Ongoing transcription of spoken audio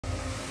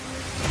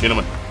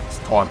Gentlemen, it's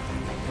time.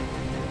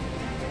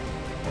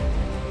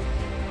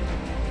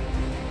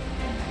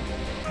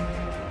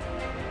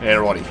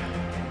 Alrighty.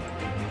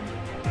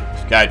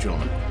 Let's go,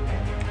 gentlemen.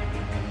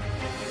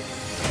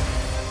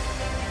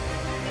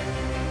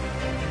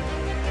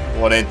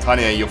 What,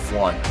 Antonio, you're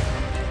flying.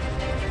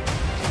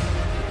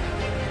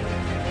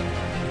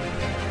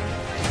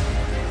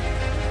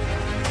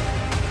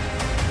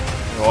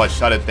 Alright,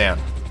 shut it down.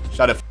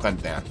 Shut it fucking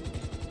down.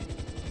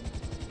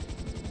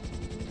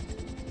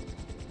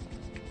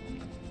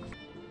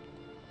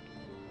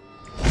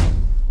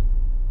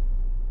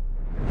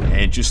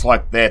 And just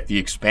like that, the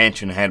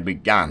expansion had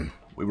begun.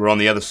 We were on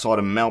the other side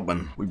of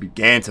Melbourne. We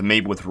began to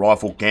meet with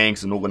rival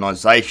gangs and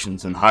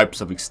organisations in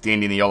hopes of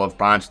extending the Olive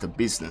Branch to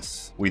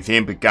business. We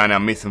then began our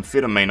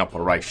methamphetamine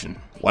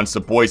operation. Once the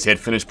boys had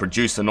finished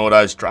producing all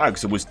those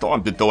drugs, it was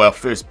time to do our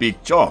first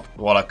big job.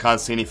 Well, I can't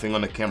see anything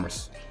on the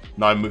cameras.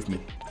 No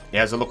movement.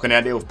 How's it looking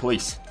out there with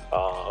police?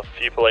 A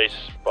few police,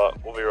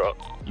 but we'll be right.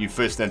 You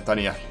first,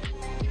 Antonio.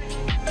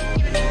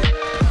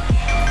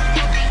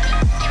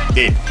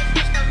 Dead.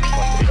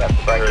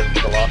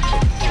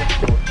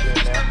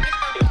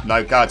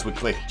 No guards were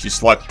clear.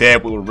 Just like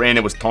that, we ran.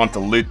 It was time to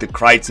loot the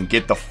crates and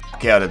get the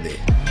fuck out of there.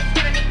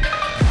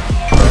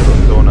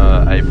 We're doing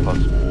a A+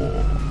 war.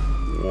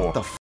 What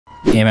the f?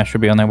 EMS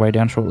should be on their way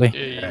down shortly.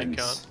 Yeah, you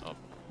can't. Oh.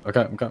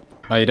 Okay.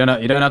 No, you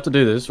don't have to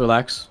do this.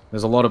 Relax.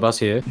 There's a lot of us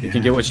here. You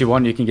can get what you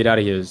want. You can get out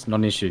of here. It's not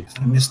an issue.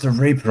 Mr.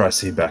 Reaper I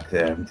see back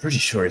there. I'm pretty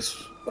sure he's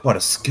quite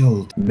a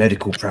skilled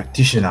medical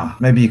practitioner.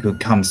 Maybe you could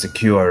come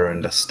secure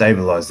and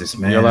stabilize this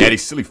man. Yeah,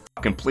 these silly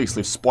fucking police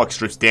left spike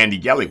strips down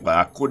the alleyway.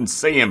 I couldn't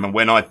see him, and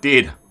when I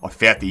did, I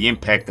felt the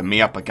impact of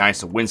me up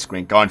against a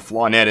windscreen going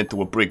flying out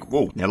into a brick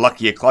wall. Now,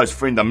 lucky a close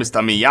friend of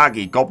Mr.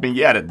 Miyagi got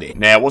me out of there.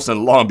 Now, it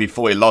wasn't long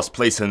before he lost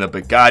police in the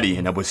Bugatti,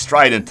 and it was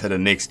straight into the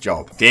next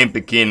job. Then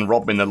began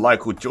robbing the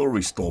local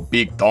jewelry store.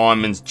 Big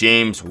diamonds,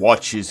 gems,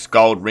 watches,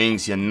 gold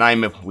rings, you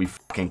name it, we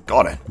fucking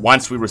got it.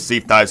 Once we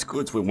received those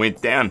goods, we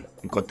went down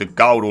and got the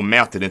gold all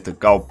melted into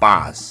gold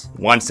bars.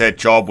 Once that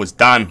job was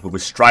done, we were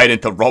straight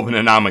into robbing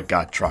an armor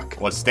guard truck.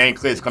 Well, stand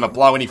clear, it's gonna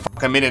blow any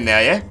fucking minute now,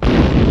 yeah?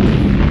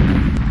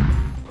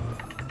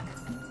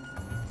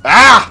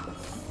 Ah!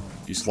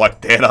 Just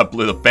like that, I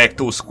blew the back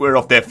door square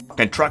off that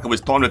fucking truck. It was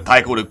time to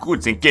take all the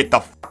goods and get the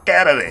fuck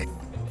out of there.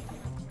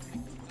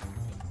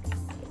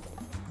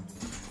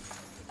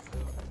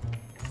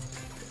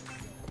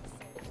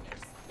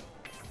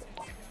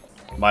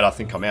 Mate, I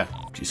think I'm out.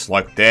 Just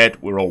like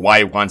that, we're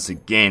away once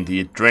again.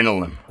 The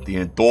adrenaline,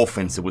 the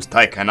endorphins, it was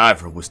taking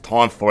over. It was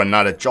time for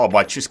another job.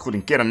 I just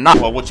couldn't get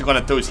enough. Well, what you're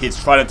gonna do is head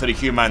straight into the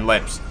humane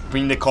labs.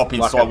 Bring the cop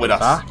inside with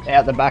us.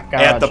 Out the back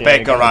garage. Out the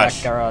back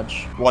garage.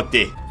 garage. What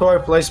there? Sorry,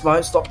 police,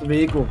 mate. Stop the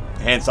vehicle.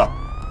 Hands up.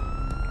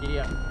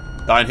 Yeah.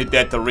 Don't hit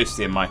that to wrist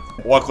there, mate.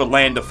 I could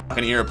land a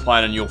fucking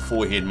aeroplane on your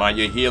forehead, mate.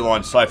 Your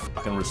hairline's so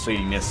fucking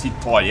receding. Now sit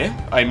tight, yeah?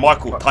 Hey,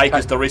 Michael, take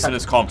us to rest in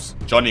his comps.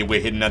 Johnny, we're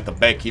heading out the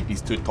back. Keep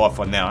these too tight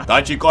for now.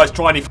 Don't you guys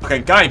try any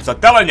fucking games, I'm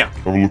telling ya.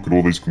 Have a look at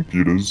all these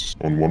computers.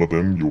 On one of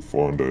them, you'll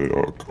find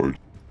a code.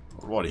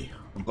 Alrighty.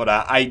 I've got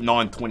a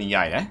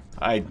 8928, eh?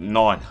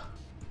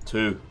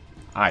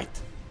 8928.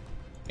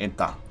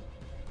 Enter.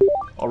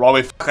 Alright,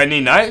 we're fucking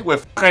in, eh? We're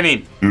fucking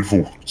in.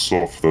 Beautiful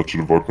stuff. That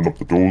should have opened up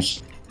the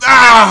doors.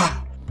 Ah!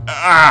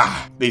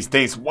 Ah! These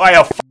things way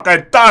are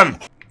fucking done!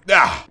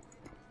 Ah!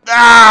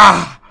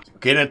 Ah!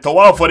 Getting too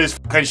old for this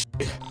fucking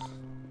shit.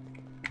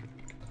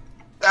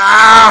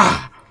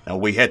 Ah! Now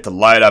we had to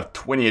load up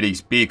 20 of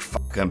these big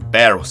fucking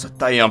barrels. I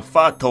tell you, I'm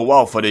far too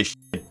old for this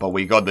shit, but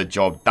we got the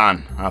job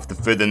done. After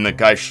further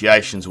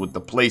negotiations with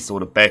the police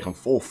or the back and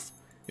forth,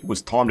 it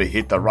was time to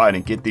hit the road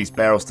and get these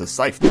barrels to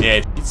safety.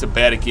 Yeah, it's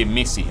about to get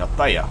messy, I'll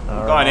tell you.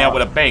 We're going out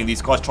with a bang.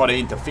 These guys try to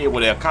interfere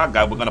with our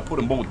cargo. We're gonna put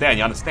them all down,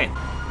 you understand?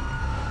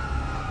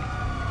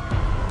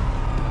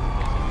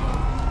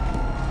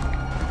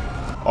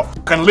 I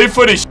fucking live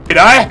for this shit,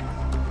 eh?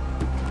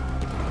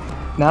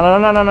 No.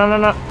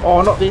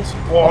 Oh, not this.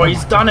 Oh,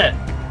 he's done it.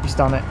 He's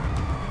done it.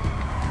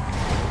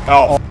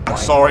 Oh,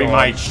 sorry,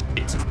 mate.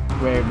 Shit.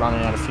 We're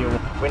running out of fuel.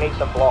 We need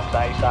some blocks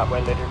ASAP. We're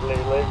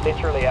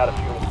literally out of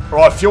fuel.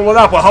 Right, fuel it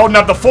up. We're holding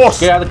up the force.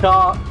 Get out of the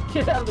car.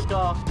 Get out of the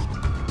car.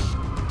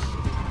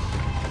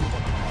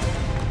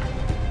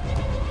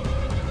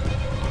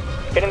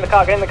 Get in the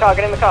car. Get in the car.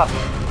 Get in the car.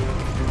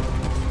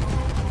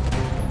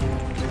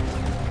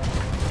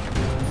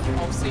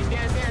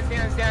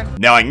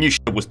 Now I knew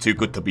shit was too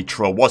good to be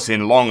true. It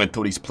wasn't long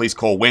until these police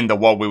called window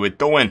what we were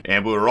doing,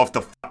 and we were off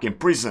to fucking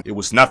prison. It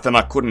was nothing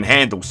I couldn't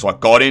handle, so I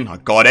got in, I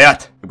got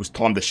out. It was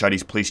time to show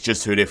these police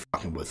just who they're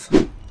fucking with.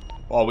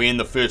 While we're in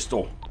the first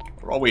door.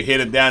 Right, we're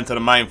headed down to the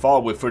main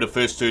file. We're through the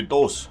first two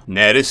doors.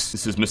 Now this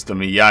is Mr.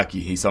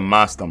 Miyagi. He's a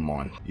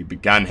mastermind. He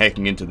began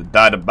hacking into the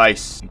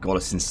database and got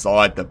us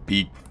inside the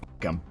big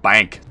fucking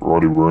bank.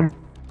 Righty, we're in.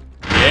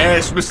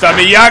 Yes, Mr.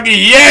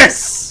 Miyagi,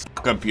 yes!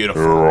 Fucking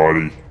beautiful.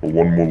 Alrighty,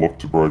 one more lock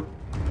to break.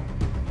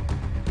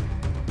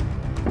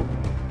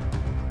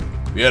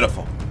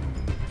 Beautiful.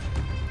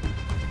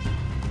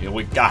 Here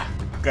we go.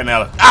 Fucking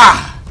hell.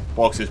 Ah!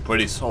 Box is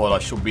pretty solid. I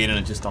should be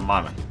in just a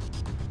moment.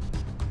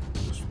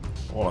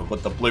 Alright,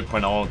 got the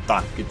blueprint all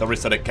done. Get the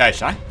rest of the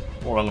cash, eh?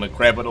 Or I'm gonna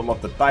grab it all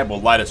off the table,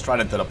 load it straight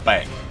into the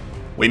bag.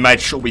 We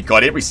made sure we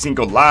got every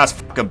single last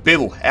fucking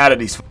bill out of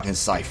this fucking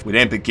safe. We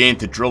then began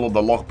to drill all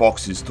the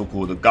lockboxes, took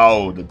all the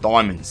gold, the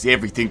diamonds,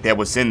 everything that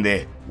was in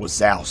there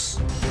was ours.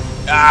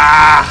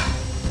 Ah!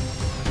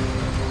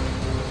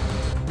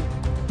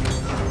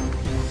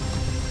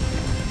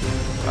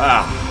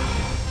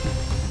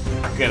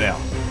 Fucking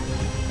hell.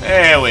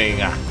 There we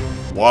go.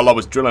 While I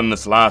was drilling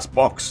this last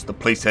box, the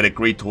police had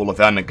agreed to all of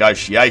our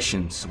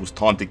negotiations. It was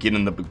time to get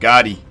in the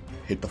Bugatti,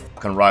 hit the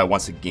fucking rail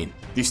once again.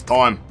 This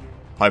time,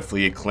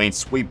 hopefully a clean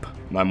sweep,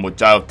 no more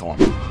jail time.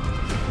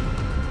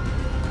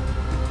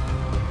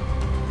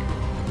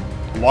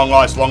 Long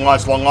ice, long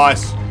ice, long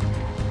ice.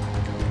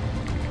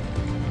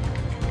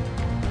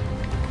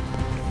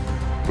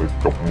 Take a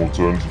couple more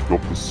turns, you've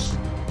got this.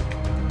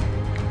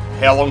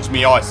 How long's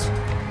me ice?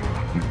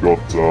 You've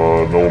got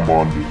no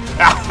one behind you.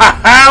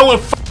 We're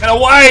fucking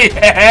away!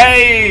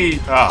 Hey!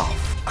 Oh,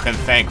 fucking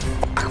thank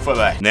fuck for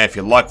that. Now, if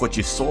you like what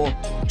you saw,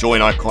 join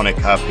Iconic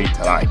RP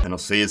today, and I'll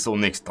see you all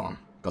next time.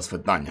 Das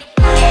wird dann.